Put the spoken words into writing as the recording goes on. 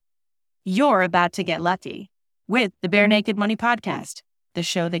You're about to get lucky with the Barenaked Money Podcast, the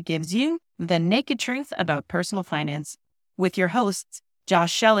show that gives you the naked truth about personal finance, with your hosts,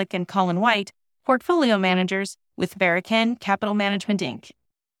 Josh Shellick and Colin White, portfolio managers with Barenaked Capital Management, Inc.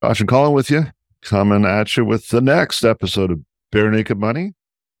 Josh and Colin with you, coming at you with the next episode of Barenaked Money.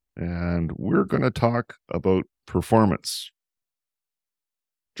 And we're going to talk about performance.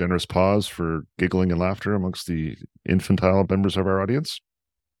 Generous pause for giggling and laughter amongst the infantile members of our audience.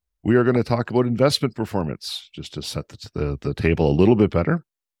 We are going to talk about investment performance, just to set the table a little bit better.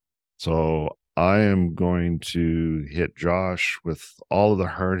 So I am going to hit Josh with all of the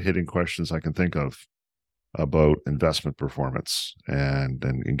hard-hitting questions I can think of about investment performance and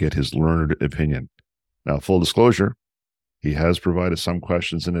get his learned opinion. Now, full disclosure, he has provided some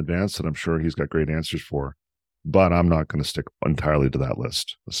questions in advance that I'm sure he's got great answers for, but I'm not going to stick entirely to that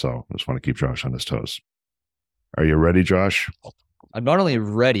list. So I just want to keep Josh on his toes. Are you ready, Josh? I'm not only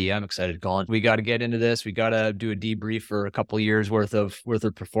ready, I'm excited, Colin. We got to get into this. We got to do a debrief for a couple of years worth of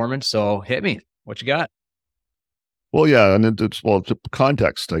performance. So hit me. What you got? Well, yeah, and it's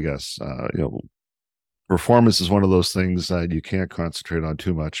context, I guess. Performance is one of those things that you can't concentrate on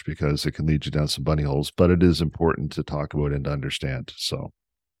too much because it can lead you down some bunny holes, but it is important to talk about and to understand. So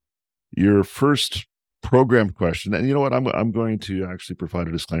your first programmed question, and you know what, I'm going to actually provide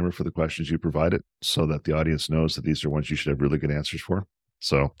a disclaimer for the questions you provided so that the audience knows that these are ones you should have really good answers for.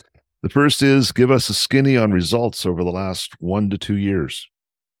 So the first is, give us a skinny on results over the last 1 to 2 years.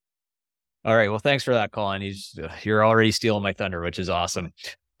 All right. Well, thanks for that, Colin. You're already stealing my thunder, which is awesome.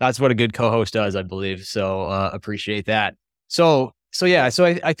 That's what a good co-host does, I believe. So appreciate that. So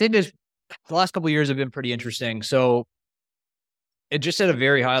I think the last couple of years have been pretty interesting. So it just at a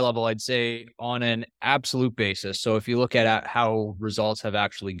very high level, I'd say on an absolute basis. So if you look at how results have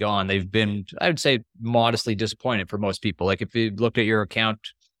actually gone, they've been, I would say, modestly disappointed for most people. Like if you looked at your account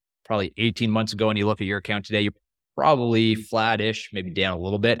probably 18 months ago and you look at your account today, you're probably flat-ish, maybe down a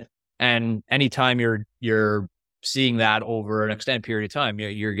little bit. And anytime you're seeing that over an extended period of time,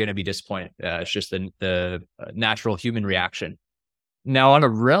 you're going to be disappointed. It's just the natural human reaction. Now, on a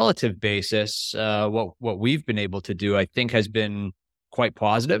relative basis, what we've been able to do, I think, has been quite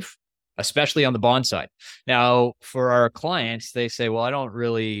positive, especially on the bond side. Now, for our clients, they say, well, I don't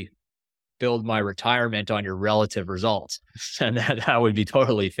really build my retirement on your relative results. And that would be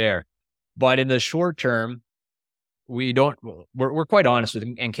totally fair. But in the short term, we're quite honest with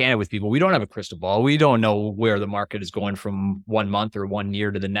and candid with people. We don't have a crystal ball. We don't know where the market is going from 1 month or 1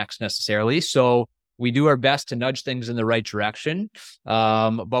 year to the next necessarily. So we do our best to nudge things in the right direction.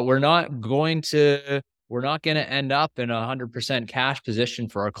 But we're not going to end up in 100% cash position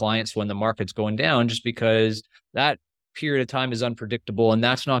for our clients when the market's going down, just because that period of time is unpredictable, and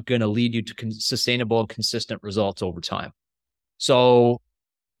that's not going to lead you to sustainable and consistent results over time. So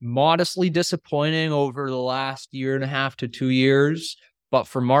modestly disappointing over the last 1.5 to 2 years. But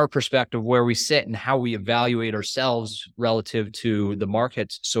from our perspective, where we sit and how we evaluate ourselves relative to the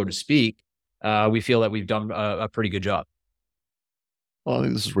markets, so to speak, we feel that we've done a pretty good job. Well, I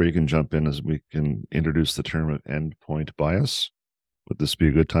think this is where you can jump in, as we can introduce the term of endpoint bias. Would this be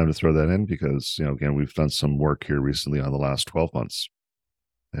a good time to throw that in? Because, again, we've done some work here recently on the last 12 months.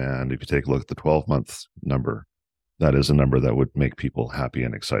 And if you take a look at the 12-month number, that is a number that would make people happy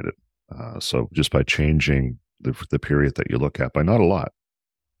and excited. So just by changing the period that you look at by not a lot,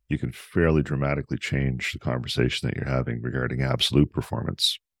 you can fairly dramatically change the conversation that you're having regarding absolute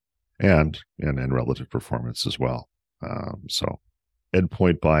performance and relative performance as well. So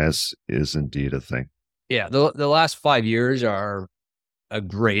endpoint bias is indeed a thing. Yeah, the last 5 years are a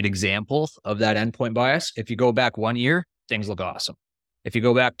great example of that endpoint bias. If you go back 1 year, things look awesome. If you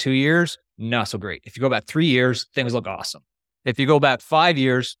go back 2 years, not so great. If you go back 3 years, things look awesome. If you go back 5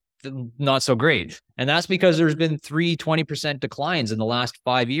 years, not so great. And that's because there's been 20% declines in the last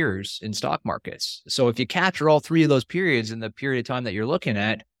 5 years in stock markets. So if you capture all three of those periods in the period of time that you're looking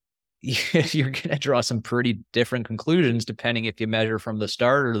at, you're going to draw some pretty different conclusions depending if you measure from the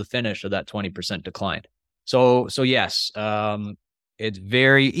start or the finish of that 20% decline. So yes, it's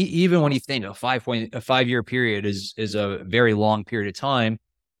very, even when you think a 5-year period is a very long period of time.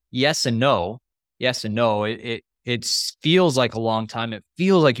 Yes and no. It feels like a long time. It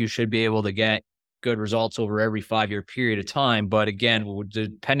feels like you should be able to get good results over every 5-year period of time. But again,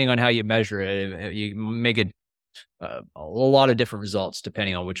 depending on how you measure it, you make it a lot of different results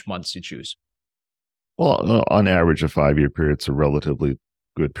depending on which months you choose. Well, on average, a 5-year period is a relatively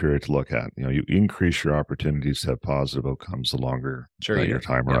good period to look at. You increase your opportunities to have positive outcomes the longer your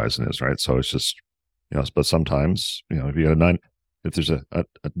time horizon is, right? So it's just, but sometimes, if you had if there's a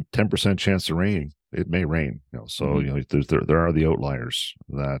 10% chance of rain, it may rain. So there are the outliers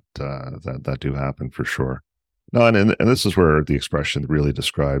that do happen for sure. No, and this is where the expression really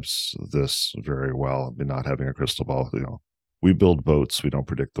describes this very well. Not having a crystal ball. We build boats, we don't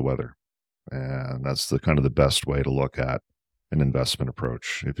predict the weather, and that's the kind of the best way to look at an investment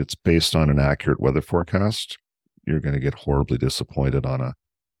approach. If it's based on an accurate weather forecast, you're going to get horribly disappointed on a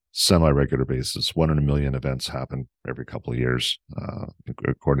semi-regular basis. 1 in a million events happen every couple of years,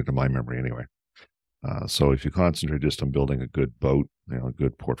 according to my memory anyway. So if you concentrate just on building a good boat, a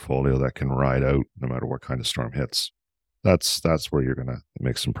good portfolio that can ride out no matter what kind of storm hits, that's where you're going to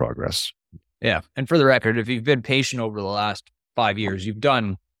make some progress. Yeah. And for the record, if you've been patient over the last 5 years, you've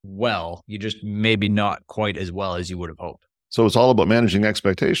done well. You just maybe not quite as well as you would have hoped. So it's all about managing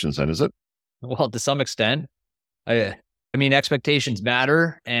expectations then, is it? Well, to some extent. I mean, expectations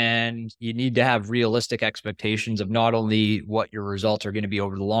matter, and you need to have realistic expectations of not only what your results are going to be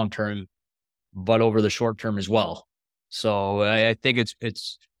over the long term, but over the short term as well. So I think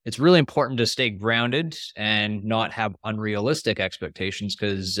it's really important to stay grounded and not have unrealistic expectations,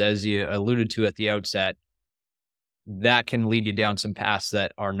 because as you alluded to at the outset, that can lead you down some paths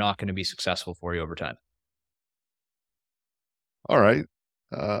that are not going to be successful for you over time. All right.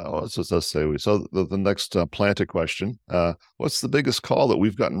 Let's say so the next planted question. What's the biggest call that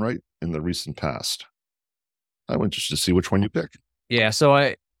we've gotten right in the recent past? I'm interested to see which one you pick. Yeah.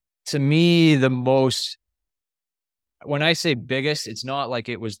 So to me, when I say biggest, it's not like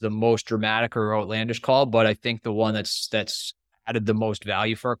it was the most dramatic or outlandish call, but I think the one that's added the most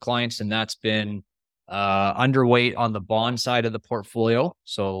value for our clients, and that's been underweight on the bond side of the portfolio.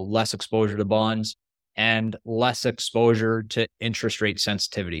 So less exposure to bonds and less exposure to interest rate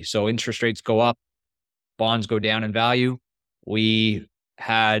sensitivity. So interest rates go up, bonds go down in value. We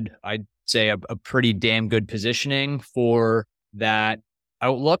had, I'd say, a pretty damn good positioning for that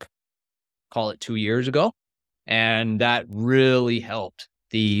outlook, call it 2 years ago. And that really helped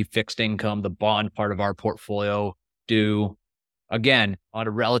the fixed income, the bond part of our portfolio do, again, on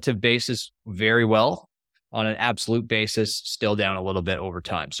a relative basis, very well. On an absolute basis, still down a little bit over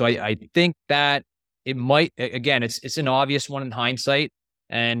time. So I think that it might, again, it's an obvious one in hindsight.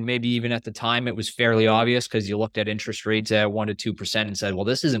 And maybe even at the time, it was fairly obvious because you looked at interest rates at 1% to 2% and said, well,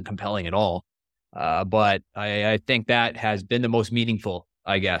 this isn't compelling at all. But I think that has been the most meaningful,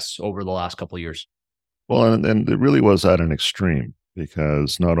 I guess, over the last couple of years. Well, and it really was at an extreme,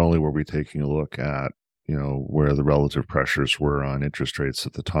 because not only were we taking a look at, where the relative pressures were on interest rates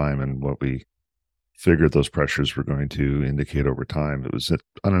at the time and what we figured those pressures were going to indicate over time, it was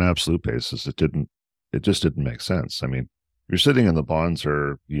on an absolute basis. It just didn't make sense. I mean, you're sitting in the bonds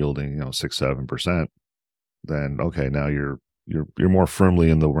are yielding, 6-7%, then okay, now you're more firmly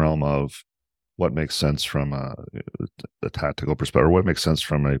in the realm of what makes sense from a tactical perspective, or what makes sense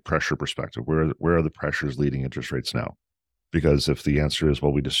from a pressure perspective. Where are the pressures leading interest rates now? Because if the answer is,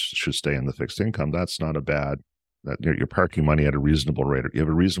 well, we just should stay in the fixed income, that's not a bad, that you're parking money at a reasonable rate. You have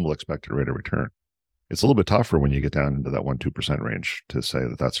a reasonable expected rate of return. It's a little bit tougher when you get down into that 1-2% range to say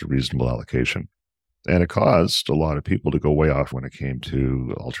that that's a reasonable allocation. And it caused a lot of people to go way off when it came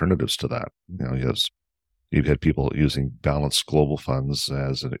to alternatives to that. You've had people using balanced global funds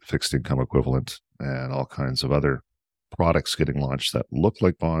as a fixed income equivalent, and all kinds of other products getting launched that looked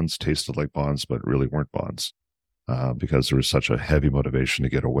like bonds, tasted like bonds, but really weren't bonds, because there was such a heavy motivation to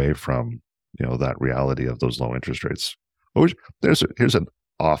get away from, that reality of those low interest rates. Here's an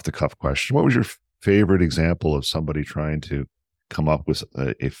off-the-cuff question. What was your favorite example of somebody trying to come up with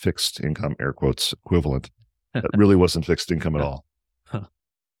a fixed income, air quotes, equivalent that really wasn't fixed income at all?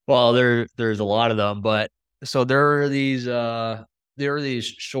 Well, there's a lot of them, but so there are these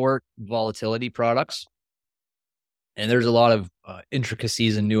short volatility products, and there's a lot of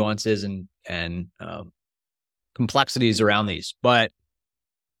intricacies and nuances and complexities around these. But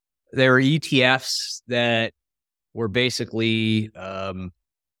there are ETFs that were basically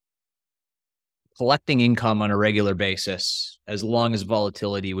collecting income on a regular basis as long as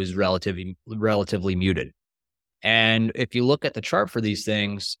volatility was relatively muted. And if you look at the chart for these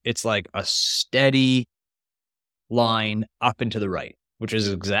things, it's like a steady line up and to the right, which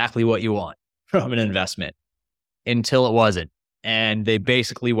is exactly what you want from an investment, until it wasn't. And they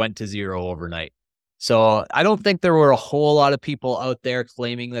basically went to zero overnight. So I don't think there were a whole lot of people out there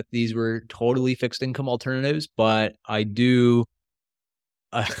claiming that these were totally fixed income alternatives, but I do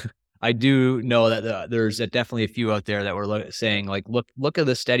know that there's definitely a few out there that were saying, like, look at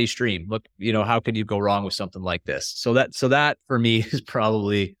the steady stream. Look, how could you go wrong with something like this? So that for me is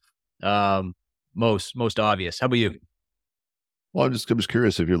probably most obvious. How about you? Well, I was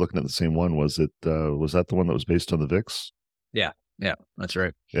curious if you're looking at the same one. Was that the one that was based on the VIX? Yeah. Yeah, that's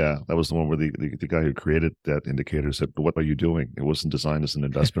right. Yeah, that was the one where the guy who created that indicator said, "But what are you doing? It wasn't designed as an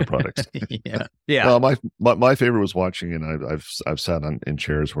investment product." Yeah. Yeah. Well, my favorite was watching, and I've sat in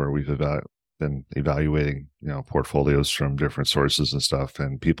chairs where we've been evaluating, portfolios from different sources and stuff,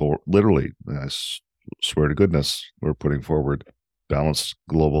 and people literally, swear to goodness, were putting forward balanced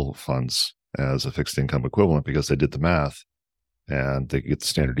global funds as a fixed income equivalent because they did the math and they could get the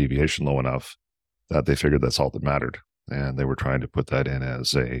standard deviation low enough that they figured that's all that mattered. And they were trying to put that in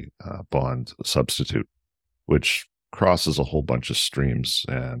as a bond substitute, which crosses a whole bunch of streams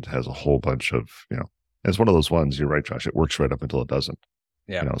and has a whole bunch of, it's one of those ones, you're right, Josh, it works right up until it doesn't.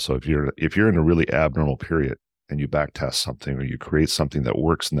 Yeah. So if you're in a really abnormal period and you backtest something or you create something that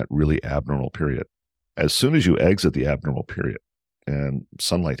works in that really abnormal period, as soon as you exit the abnormal period and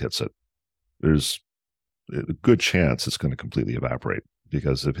sunlight hits it, there's a good chance it's going to completely evaporate.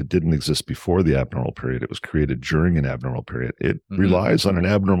 Because if it didn't exist before the abnormal period, it was created during an abnormal period. It relies on an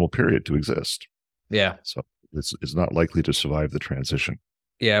abnormal period to exist. Yeah. So it's not likely to survive the transition.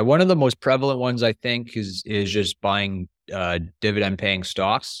 Yeah. One of the most prevalent ones, I think, is just buying dividend paying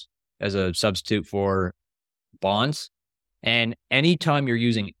stocks as a substitute for bonds. And anytime you're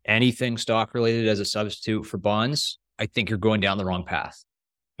using anything stock related as a substitute for bonds, I think you're going down the wrong path.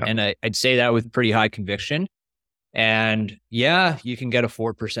 Yeah. And I'd say that with pretty high conviction. And yeah, you can get a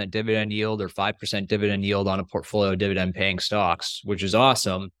 4% dividend yield or 5% dividend yield on a portfolio of dividend paying stocks, which is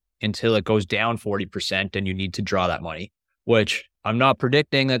awesome until it goes down 40% and you need to draw that money, which I'm not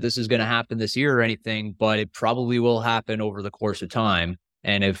predicting that this is going to happen this year or anything, but it probably will happen over the course of time.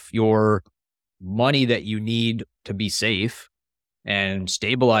 And if your money that you need to be safe and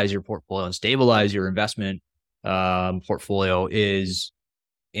stabilize your portfolio and stabilize your investment portfolio is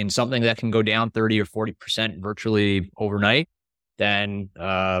in something that can go down 30 or 40% virtually overnight, then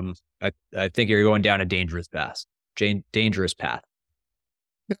I think you're going down a dangerous path. Yeah,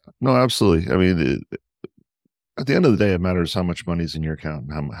 no, absolutely. I mean, at the end of the day, it matters how much money's in your account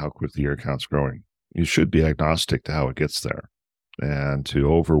and how quickly your account's growing. You should be agnostic to how it gets there, and to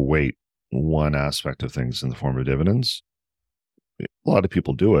overweight one aspect of things in the form of dividends. A lot of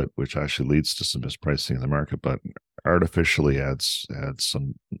people do it, which actually leads to some mispricing in the market, but artificially adds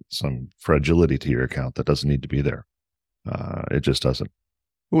some fragility to your account that doesn't need to be there. It just doesn't.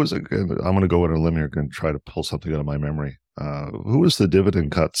 Who was it? I'm going to go on a limb here and try to pull something out of my memory. Who was the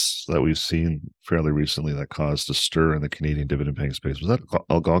dividend cuts that we've seen fairly recently that caused a stir in the Canadian dividend paying space? Was that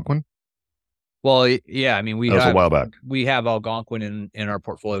Algonquin? Well, yeah, I mean, that was a while back. We have Algonquin in our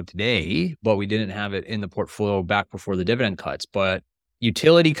portfolio today, but we didn't have it in the portfolio back before the dividend cuts. But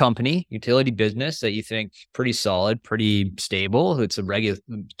utility business that you think pretty solid, pretty stable. It's a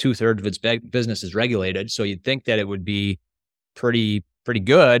 2/3 of its business is regulated, so you'd think that it would be pretty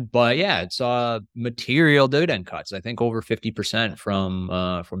good. But yeah, it saw material dividend cuts. I think over 50% from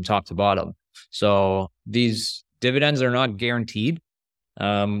top to bottom. So these dividends are not guaranteed.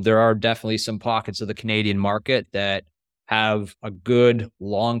 There are definitely some pockets of the Canadian market that have a good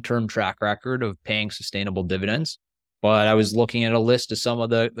long-term track record of paying sustainable dividends. But I was looking at a list of some of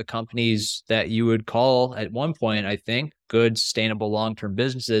the companies that you would call at one point, I think, good, sustainable long-term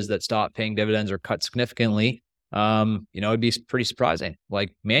businesses that stopped paying dividends or cut significantly. It'd be pretty surprising,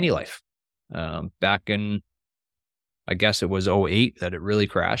 like Manulife. Back in, I guess it was 2008 that it really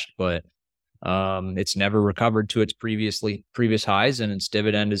crashed, but it's never recovered to its previous highs, and its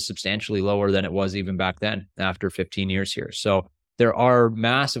dividend is substantially lower than it was even back then after 15 years here. So there are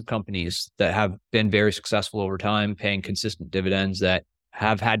massive companies that have been very successful over time, paying consistent dividends that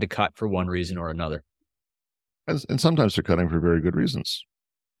have had to cut for one reason or another. And sometimes they're cutting for very good reasons.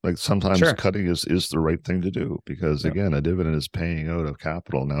 Like sometimes cutting is the right thing to do because, again, a dividend is paying out of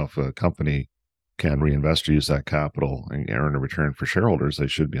capital. Now, if a company can reinvest or use that capital and earn a return for shareholders, they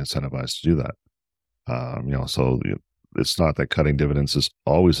should be incentivized to do that. So it's not that cutting dividends is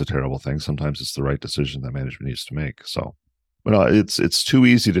always a terrible thing. Sometimes it's the right decision that management needs to make. So, but it's too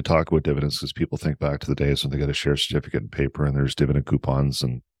easy to talk about dividends because people think back to the days when they get a share certificate in paper and there's dividend coupons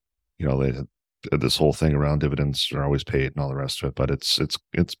and, this whole thing around dividends are always paid and all the rest of it. But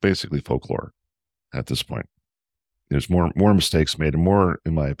it's basically folklore at this point. There's more mistakes made and more,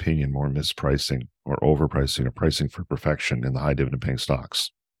 in my opinion, more mispricing or overpricing or pricing for perfection in the high dividend paying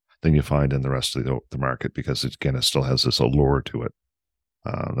stocks than you find in the rest of the market because, it still has this allure to it.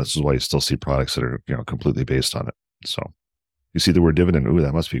 This is why you still see products that are completely based on it. So you see the word dividend, ooh,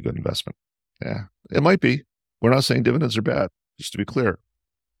 that must be a good investment. Yeah, it might be. We're not saying dividends are bad, just to be clear,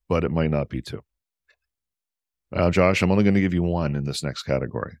 but it might not be too. Now, Josh, I'm only going to give you one in this next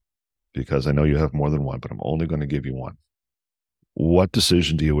category because I know you have more than one, but I'm only going to give you one. What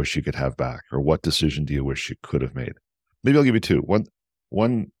decision do you wish you could have back, or what decision do you wish you could have made? maybe I'll give you two.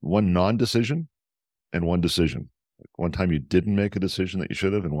 One non-decision and one decision. One time you didn't make a decision that you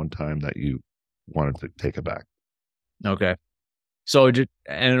should have, and one time that you wanted to take it back. Okay. So,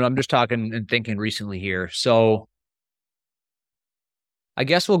 and I'm just talking and thinking recently here. So I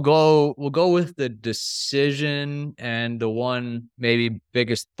guess we'll go with the decision, and the one maybe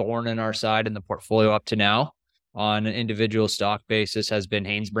biggest thorn in our side in the portfolio up to now on an individual stock basis has been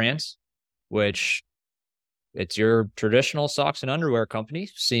Hanesbrands, which it's your traditional socks and underwear company.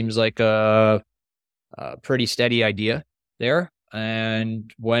 Seems like a pretty steady idea there.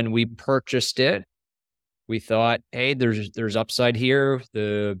 And when we purchased it, we thought, hey, there's upside here.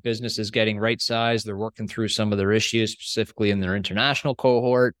 The business is getting right sized. They're working through some of their issues, specifically in their international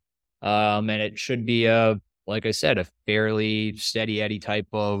cohort. And it should be like I said, a fairly steady Eddie type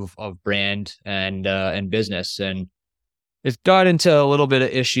of brand and business. And it's got into a little bit of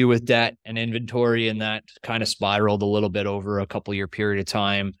issue with debt and inventory, and that kind of spiraled a little bit over a couple year period of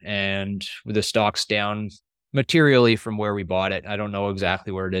time. And with the stock's down materially from where we bought it. I don't know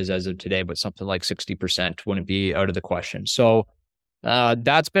exactly where it is as of today, but something like 60% wouldn't be out of the question. So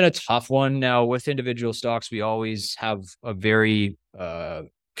that's been a tough one. Now with individual stocks, we always have a very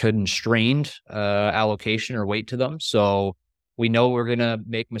constrained allocation or weight to them. So we know we're going to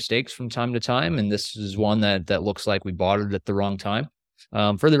make mistakes from time to time. And this is one that looks like we bought it at the wrong time.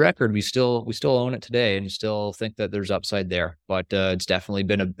 For the record, we still own it today and still think that there's upside there, but it's definitely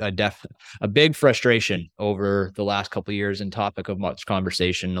been a big frustration over the last couple of years and topic of much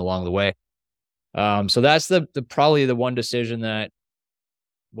conversation along the way. So that's the probably the one decision that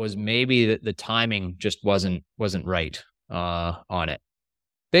was maybe the timing just wasn't right on it.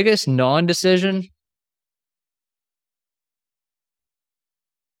 Biggest non-decision.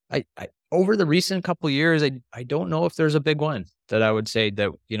 I over the recent couple of years, I don't know if there's a big one that I would say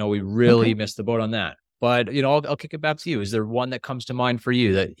that, we really missed the boat on that. But, I'll kick it back to you. Is there one that comes to mind for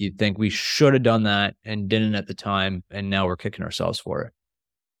you that you think we should have done that and didn't at the time, and now we're kicking ourselves for it?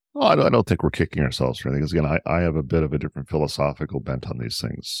 Well, I don't think we're kicking ourselves for anything. Because again, I have a bit of a different philosophical bent on these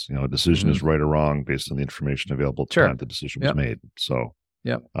things. A decision is right or wrong based on the information available at the time the decision was made. So,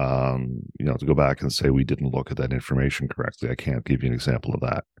 to go back and say we didn't look at that information correctly, I can't give you an example of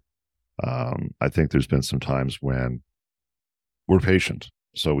that. I think there's been some times when we're patient,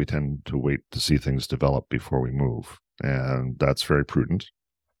 so we tend to wait to see things develop before we move, and that's very prudent.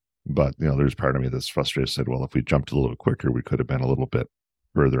 But there's part of me that's frustrated. Said, well, if we jumped a little quicker, we could have been a little bit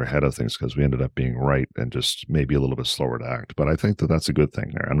further ahead of things, because we ended up being right and just maybe a little bit slower to act. But I think that that's a good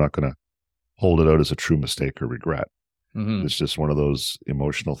thing there. I'm not going to hold it out as a true mistake or regret. Mm-hmm. It's just one of those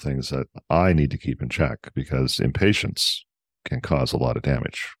emotional things that I need to keep in check, because impatience can cause a lot of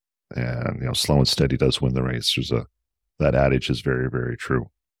damage. And slow and steady does win the race. That adage is very, very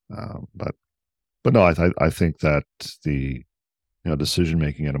true. But no, I think that the decision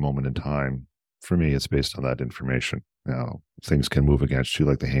making at a moment in time, for me, it's based on that information. Things can move against you,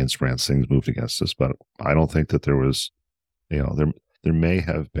 like the Hanesbrands things moved against us, but I don't think that there was, there may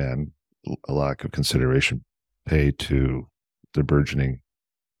have been a lack of consideration paid to the burgeoning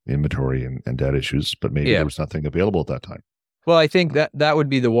inventory and debt issues, but maybe there was nothing available at that time. Well, I think that would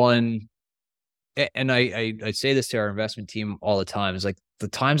be the one, and I say this to our investment team all the time, is like the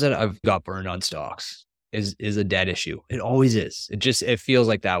times that I've got burned on stocks is a debt issue. It always is. It feels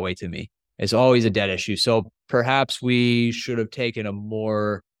like that way to me. It's always a debt issue. So perhaps we should have taken a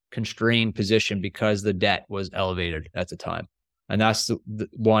more constrained position because the debt was elevated at the time. And that's the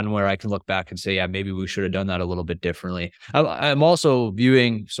one where I can look back and say, yeah, maybe we should have done that a little bit differently. I'm also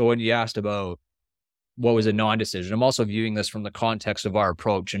viewing, so when you asked about what was a non-decision, I'm also viewing this from the context of our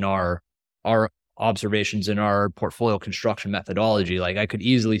approach and our observations in our portfolio construction methodology. Like I could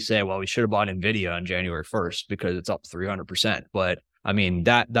easily say, well, we should have bought NVIDIA on January 1st because it's up 300%. But I mean,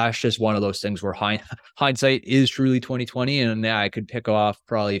 that's just one of those things where hindsight is truly 2020. And I could pick off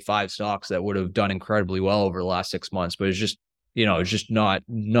probably 5 stocks that would have done incredibly well over the last 6 months, but it's just, it's just not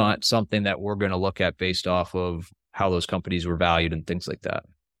something that we're going to look at based off of how those companies were valued and things like that.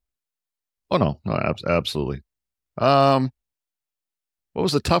 Oh, no, absolutely. What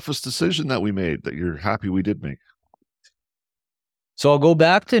was the toughest decision that we made that you're happy we did make? So I'll go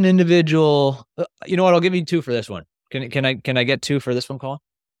back to an individual. You know what? I'll give you 2 for this one. Can I get 2 for this one, Colin?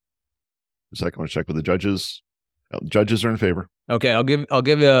 A second, I want to check with the judges. Judges are in favor. Okay, I'll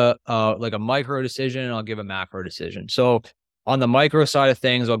give you like a micro decision, and I'll give a macro decision. So on the micro side of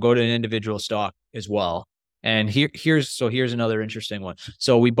things, I'll go to an individual stock as well. And here's another interesting one.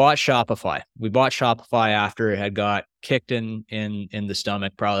 So we bought Shopify. We bought Shopify after it had got kicked in the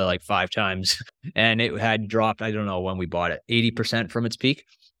stomach probably like 5 times, and it had dropped, I don't know when we bought it, 80% from its peak.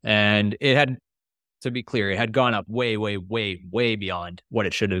 And it had to be clear, it had gone up way, way, way, way beyond what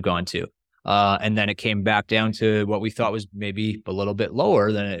it should have gone to. And then it came back down to what we thought was maybe a little bit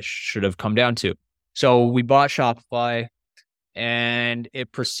lower than it should have come down to. So we bought Shopify, and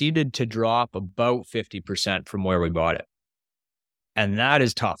it proceeded to drop about 50% from where we bought it. And that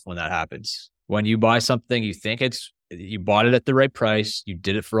is tough when that happens. When you buy something, you think you bought it at the right price, you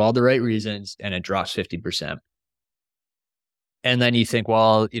did it for all the right reasons, and it drops 50%. And then you think,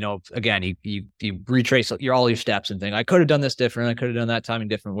 well, again, you retrace all your steps and think, I could have done this different. I could have done that timing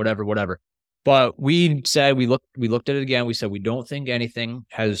different, whatever. But we said, we looked at it again. We said, we don't think anything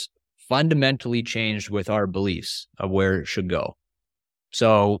has fundamentally changed with our beliefs of where it should go.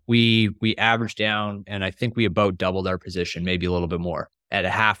 So we averaged down, and I think we about doubled our position, maybe a little bit more, at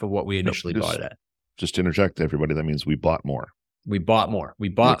half of what we initially bought it at. Just to interject, everybody, that means we bought more. We bought more.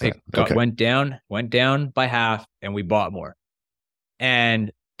 Went down by half, and we bought more.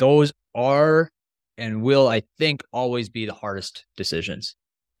 And those are and will, I think, always be the hardest decisions,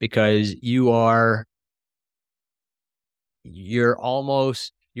 because you're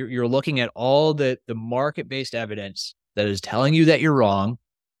looking at all the market-based evidence that is telling you that you're wrong.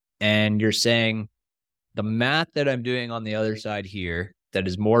 And you're saying the math that I'm doing on the other side here that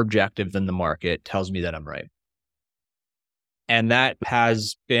is more objective than the market tells me that I'm right. And that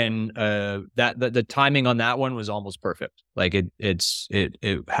has been the timing on that one was almost perfect. Like it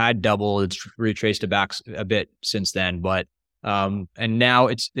had double, it's retraced it back a bit since then, but and now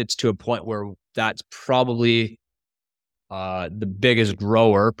it's to a point where that's probably the biggest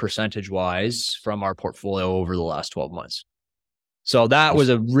grower percentage wise from our portfolio over the last 12 months. So that was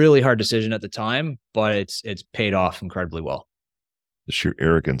a really hard decision at the time, but it's paid off incredibly well. The sheer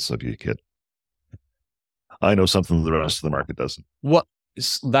arrogance of you, kid. I know something the rest of the market doesn't.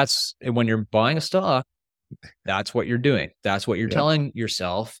 That's when you're buying a stock, that's what you're doing. That's what you're telling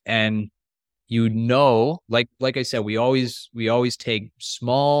yourself. And like I said, we always take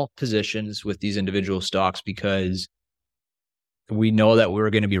small positions with these individual stocks because we know that we're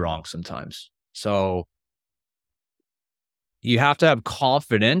going to be wrong sometimes. So you have to have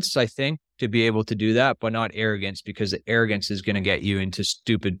confidence, I think, to be able to do that, but not arrogance, because the arrogance is going to get you into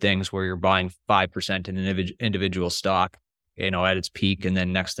stupid things where you're buying 5% in an individual stock, at its peak. And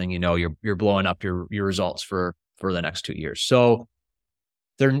then next thing you know, you're blowing up your results for the next 2 years. So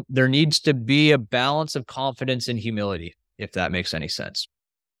there needs to be a balance of confidence and humility, if that makes any sense.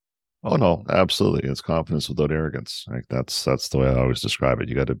 Oh no, absolutely. It's confidence without arrogance. Like that's the way I always describe it.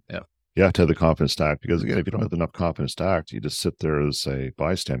 You have to have the confidence to act, because again, if you don't have enough confidence to act, you just sit there as a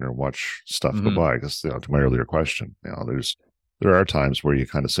bystander and watch stuff go by. Because to my earlier question, there are times where you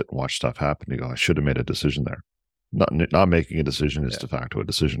kind of sit and watch stuff happen. You go, I should have made a decision there. Not making a decision is de facto a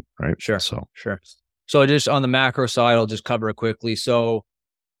decision, right? Sure. So just on the macro side, I'll just cover it quickly. So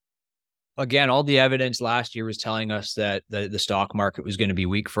again, all the evidence last year was telling us that the stock market was going to be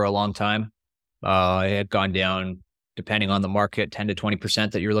weak for a long time. It had gone down, depending on the market, 10 to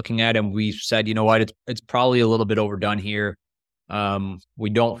 20% that you're looking at. And we said, you know what, it's probably a little bit overdone here. We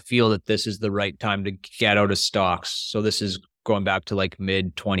don't feel that this is the right time to get out of stocks. So this is going back to like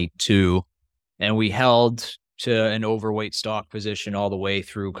mid 22. And we held to an overweight stock position all the way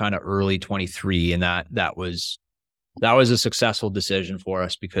through kind of early 23. And that was a successful decision for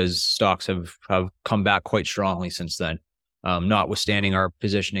us, because stocks have come back quite strongly since then. Notwithstanding our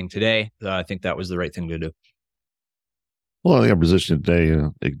positioning today, I think that was the right thing to do. Well, I think our position today,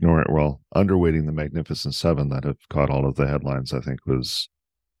 underweighting the Magnificent Seven that have caught all of the headlines, I think was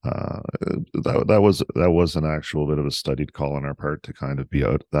that was an actual bit of a studied call on our part to kind of be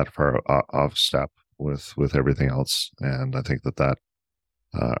out that far off step with everything else. And I think that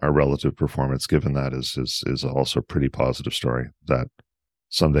our relative performance, given that, is also a pretty positive story that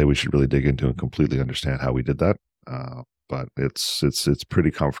someday we should really dig into and completely understand how we did that. But it's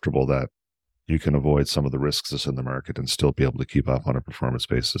pretty comfortable that you can avoid some of the risks that's in the market and still be able to keep up on a performance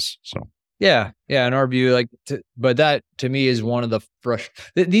basis. So yeah, in our view, but that to me is one of the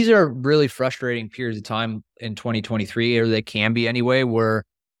these are really frustrating periods of time in 2023, or they can be anyway, where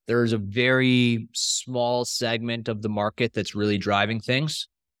there's a very small segment of the market that's really driving things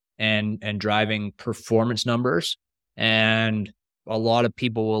and driving performance numbers. And a lot of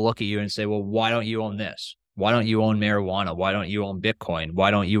people will look at you and say, well, why don't you own this? Why don't you own marijuana? Why don't you own Bitcoin?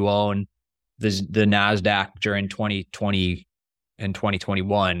 Why don't you own the NASDAQ during 2020 and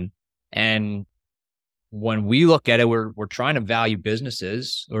 2021? And when we look at it, we're trying to value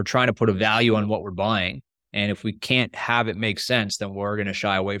businesses. We're trying to put a value on what we're buying. And if we can't have it make sense, then we're going to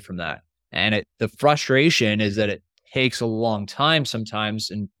shy away from that. And the frustration is that it takes a long time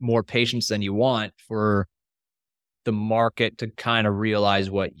sometimes, and more patience than you want, for the market to kind of realize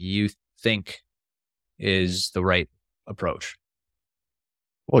what you think is the right approach.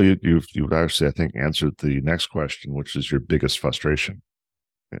 Well, you've actually, I think, answered the next question, which is your biggest frustration.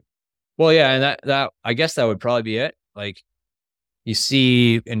 Well, yeah, and that I guess that would probably be it. Like, you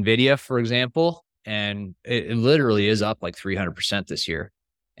see Nvidia, for example, and it literally is up like 300% this year,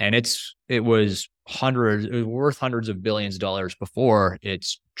 and it was worth hundreds of billions of dollars before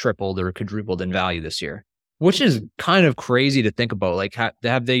it's tripled or quadrupled in value this year, which is kind of crazy to think about. Like,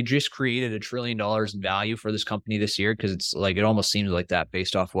 have they just created $1 trillion in value for this company this year? Because it's like, it almost seems like that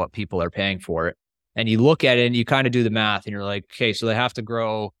based off what people are paying for it. And you look at it and you kind of do the math and you're like, okay, so they have to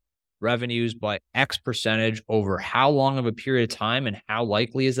grow revenues by X percentage over how long of a period of time, and how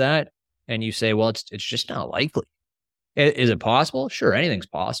likely is that? And you say, well, it's just not likely. Is it possible? Sure, anything's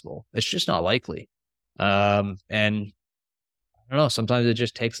possible. It's just not likely. And I don't know, sometimes it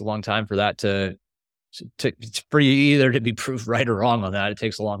just takes a long time for that it's for you either to be proved right or wrong on that. It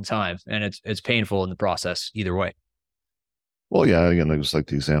takes a long time, and it's painful in the process either way. Well, yeah, again, it was like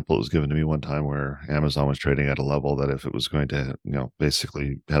the example that was given to me one time where Amazon was trading at a level that if it was going to,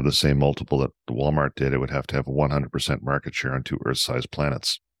 basically have the same multiple that Walmart did, it would have to have a 100% market share on 2 Earth-sized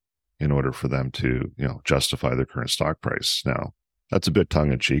planets in order for them to, justify their current stock price. Now, that's a bit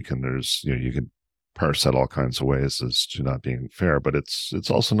tongue-in-cheek, and there's, you can parse that all kinds of ways as to not being fair, but it's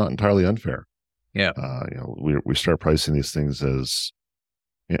also not entirely unfair. Yeah. We start pricing these things as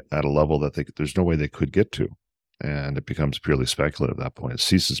at a level that there's no way they could get to. And it becomes purely speculative at that point. It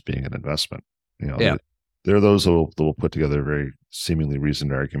ceases being an investment. There are those who will put together a very seemingly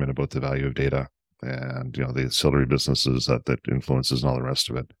reasoned argument about the value of data and the ancillary businesses that influences and all the rest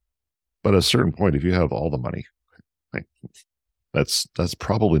of it. But at a certain point, if you have all the money, that's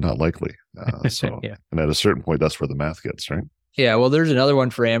probably not likely. Yeah. And at a certain point, that's where the math gets, right? Yeah. Well, there's another one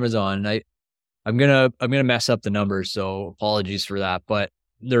for Amazon. I'm gonna mess up the numbers, so apologies for that. But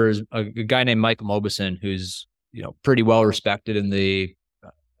there's a guy named Michael Mauboussin who's pretty well respected in the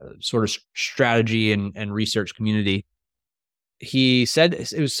sort of strategy and research community. He said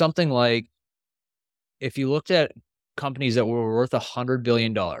it was something like, if you looked at companies that were worth $100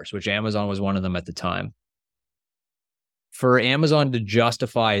 billion, which Amazon was one of them at the time, for Amazon to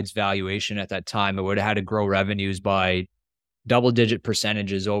justify its valuation at that time, it would have had to grow revenues by double-digit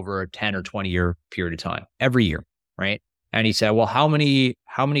percentages over a 10 or 20-year period of time, every year, right? And he said, well, how many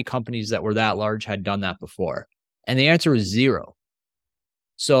companies that were that large had done that before? And the answer is 0.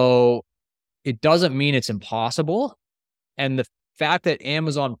 So it doesn't mean it's impossible. And the fact that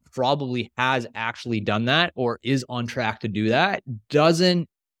Amazon probably has actually done that or is on track to do that doesn't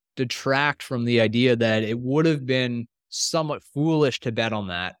detract from the idea that it would have been somewhat foolish to bet on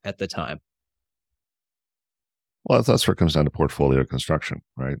that at the time. Well, that's where it comes down to portfolio construction,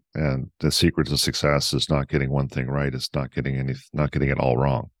 right? And the secret to success is not getting one thing right. It's not getting it all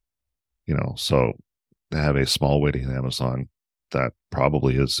wrong. So to have a small weighting in Amazon that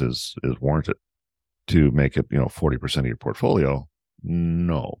probably is warranted. To make it, 40% of your portfolio,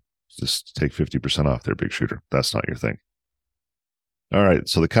 no. Just take 50% off there, big shooter. That's not your thing. All right.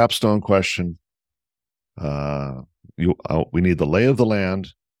 So the capstone question, we need the lay of the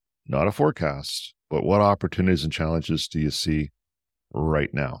land, not a forecast, but what opportunities and challenges do you see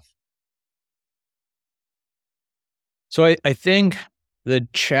right now? So I think the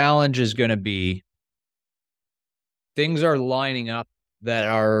challenge is going to be things are lining up that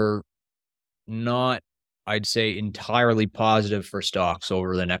are not, I'd say, entirely positive for stocks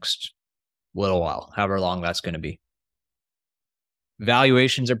over the next little while, however long that's going to be.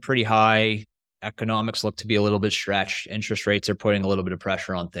 Valuations are pretty high. Economics look to be a little bit stretched. Interest rates are putting a little bit of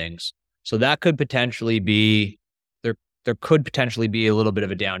pressure on things. So that could potentially be, there could potentially be a little bit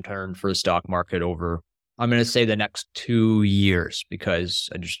of a downturn for the stock market over, I'm going to say, the next 2 years, because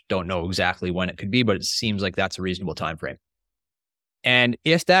I just don't know exactly when it could be, but it seems like that's a reasonable time frame. And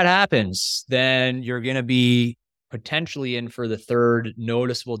if that happens, then you're going to be potentially in for the third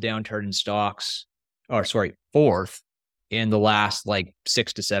noticeable downturn in stocks, fourth in the last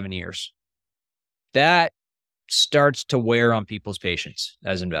 6 to 7 years. That starts to wear on people's patience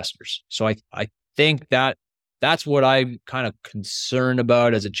as investors. So I think that's what I'm kind of concerned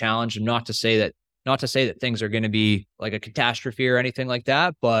about as a challenge. And not to say that things are going to be like a catastrophe or anything like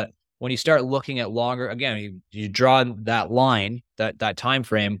that, but when you start looking at longer, again, you draw that line, that time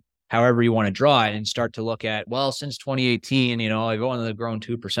frame, however you want to draw it, and start to look at, well, since 2018, I've only grown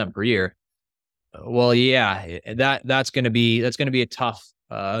 2% per year. Well, yeah, that's going to be a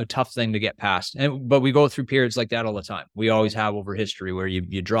tough thing to get past. But we go through periods like that all the time. We always have over history where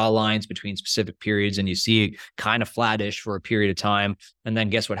you draw lines between specific periods and you see it kind of flattish for a period of time. And then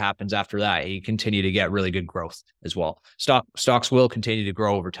guess what happens after that? You continue to get really good growth as well. Stocks will continue to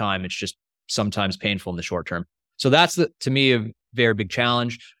grow over time. It's just sometimes painful in the short term. So that's, to me, a very big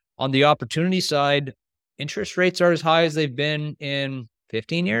challenge. On the opportunity side, interest rates are as high as they've been in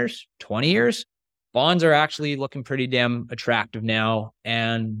 15 years, 20 years. Bonds are actually looking pretty damn attractive now.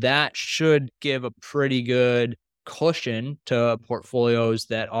 And that should give a pretty good cushion to portfolios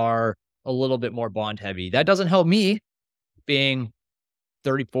that are a little bit more bond heavy. That doesn't help me being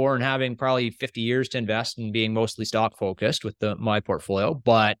 34 and having probably 50 years to invest and being mostly stock focused with my portfolio.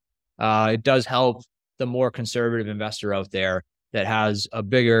 But it does help the more conservative investor out there that has a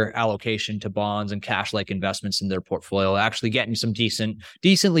bigger allocation to bonds and cash-like investments in their portfolio, actually getting some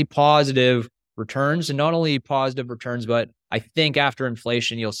decently positive returns. And not only positive returns, but I think after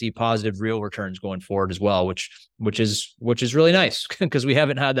inflation, you'll see positive real returns going forward as well, which is really nice because we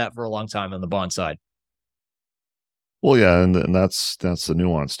haven't had that for a long time on the bond side. Well, yeah, and that's the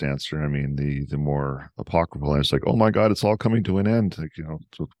nuanced answer. I mean, the more apocryphal answer, like, oh my God, it's all coming to an end. Like,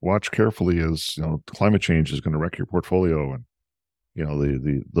 so watch carefully as climate change is going to wreck your portfolio, and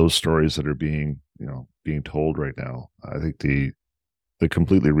those stories that are being told right now. I think the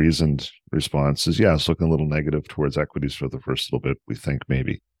completely reasoned response is, yeah, it's looking a little negative towards equities for the first little bit. We think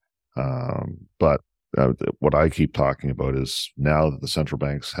maybe, but what I keep talking about is now that the central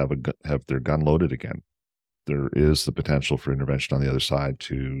banks have their gun loaded again, there is the potential for intervention on the other side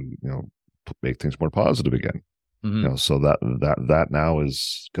to make things more positive again. Mm-hmm. So that now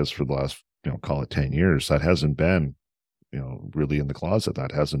is, because for the last call it 10 years, that hasn't been really in the closet.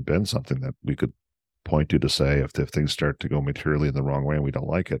 That hasn't been something that we could point to say if things start to go materially in the wrong way and we don't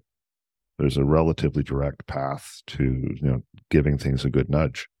like it, there's a relatively direct path to giving things a good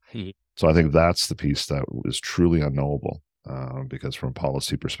nudge. So I think that's the piece that is truly unknowable, because from a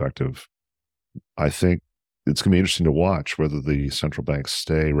policy perspective, I think it's going to be interesting to watch whether the central banks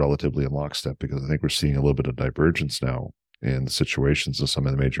stay relatively in lockstep, because I think we're seeing a little bit of divergence now in the situations of some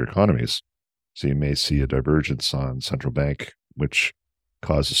of the major economies. So you may see a divergence on central bank, which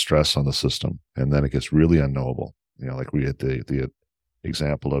causes stress on the system, and then it gets really unknowable. Like we had the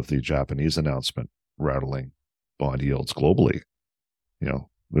example of the Japanese announcement rattling bond yields globally.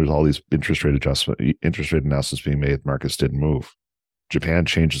 There's all these interest rate announcements being made. Markets didn't move. Japan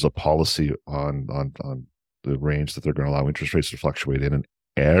changes a policy on the range that they're going to allow interest rates to fluctuate in, and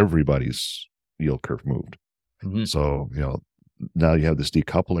everybody's yield curve moved. Mm-hmm. So now you have this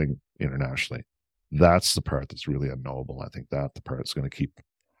decoupling internationally. That's the part that's really unknowable. I think that the part that's going to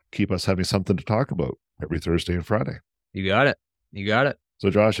keep us having something to talk about every Thursday and Friday. You got it. So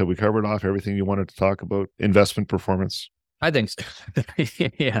Josh, have we covered off everything you wanted to talk about investment performance? I think so.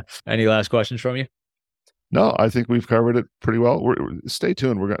 Yeah. Any last questions from you? No, I think we've covered it pretty well. Stay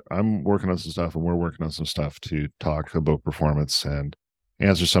tuned. I'm working on some stuff, and we're working on some stuff to talk about performance and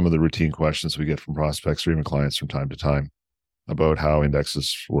answer some of the routine questions we get from prospects or even clients from time to time about how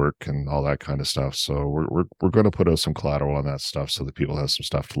indexes work and all that kind of stuff. So we're going to put out some collateral on that stuff so that people have some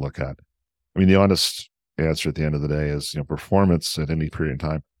stuff to look at. I mean, the honest answer at the end of the day is, performance at any period in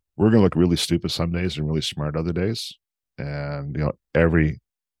time, we're going to look really stupid some days and really smart other days. And, every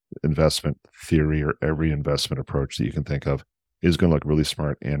investment theory or every investment approach that you can think of is going to look really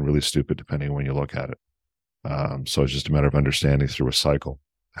smart and really stupid depending on when you look at it. So it's just a matter of understanding through a cycle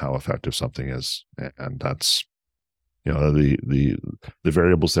how effective something is. And that's, the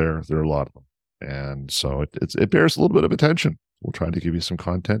variables there are a lot of them. And so it bears a little bit of attention. We'll try to give you some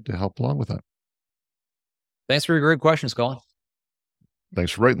content to help along with that. Thanks for your great questions, Colin.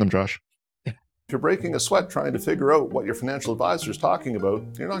 Thanks for writing them, Josh. If you're breaking a sweat trying to figure out what your financial advisor is talking about,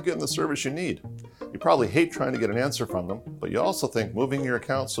 you're not getting the service you need. You probably hate trying to get an answer from them, but you also think moving your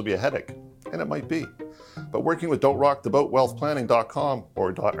accounts will be a headache, and it might be. But working with don'trocktheboatwealthplanning.com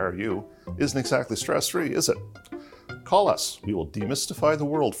or .ru isn't exactly stress-free, is it? Call us. We will demystify the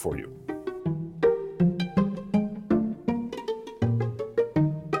world for you.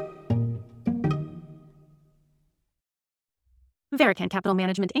 Barenaked Capital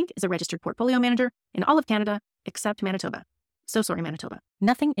Management, Inc. is a registered portfolio manager in all of Canada, except Manitoba. So sorry, Manitoba.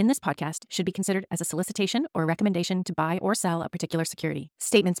 Nothing in this podcast should be considered as a solicitation or recommendation to buy or sell a particular security.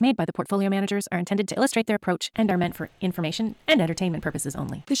 Statements made by the portfolio managers are intended to illustrate their approach and are meant for information and entertainment purposes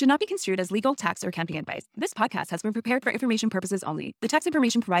only. This should not be construed as legal, tax, or accounting advice. This podcast has been prepared for information purposes only. The tax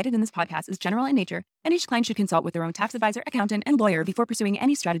information provided in this podcast is general in nature, and each client should consult with their own tax advisor, accountant, and lawyer before pursuing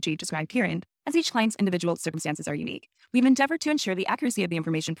any strategy described herein, as each client's individual circumstances are unique. We've endeavored to ensure the accuracy of the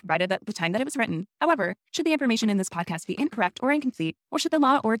information provided at the time that it was written. However, should the information in this podcast be incorrect or incomplete, or should the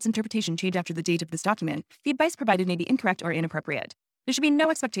law or its interpretation change after the date of this document, the advice provided may be incorrect or inappropriate. There should be no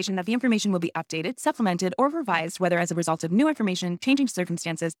expectation that the information will be updated, supplemented, or revised, whether as a result of new information, changing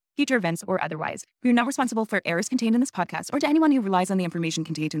circumstances, future events, or otherwise. We are not responsible for errors contained in this podcast or to anyone who relies on the information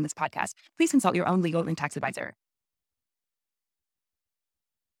contained in this podcast. Please consult your own legal and tax advisor.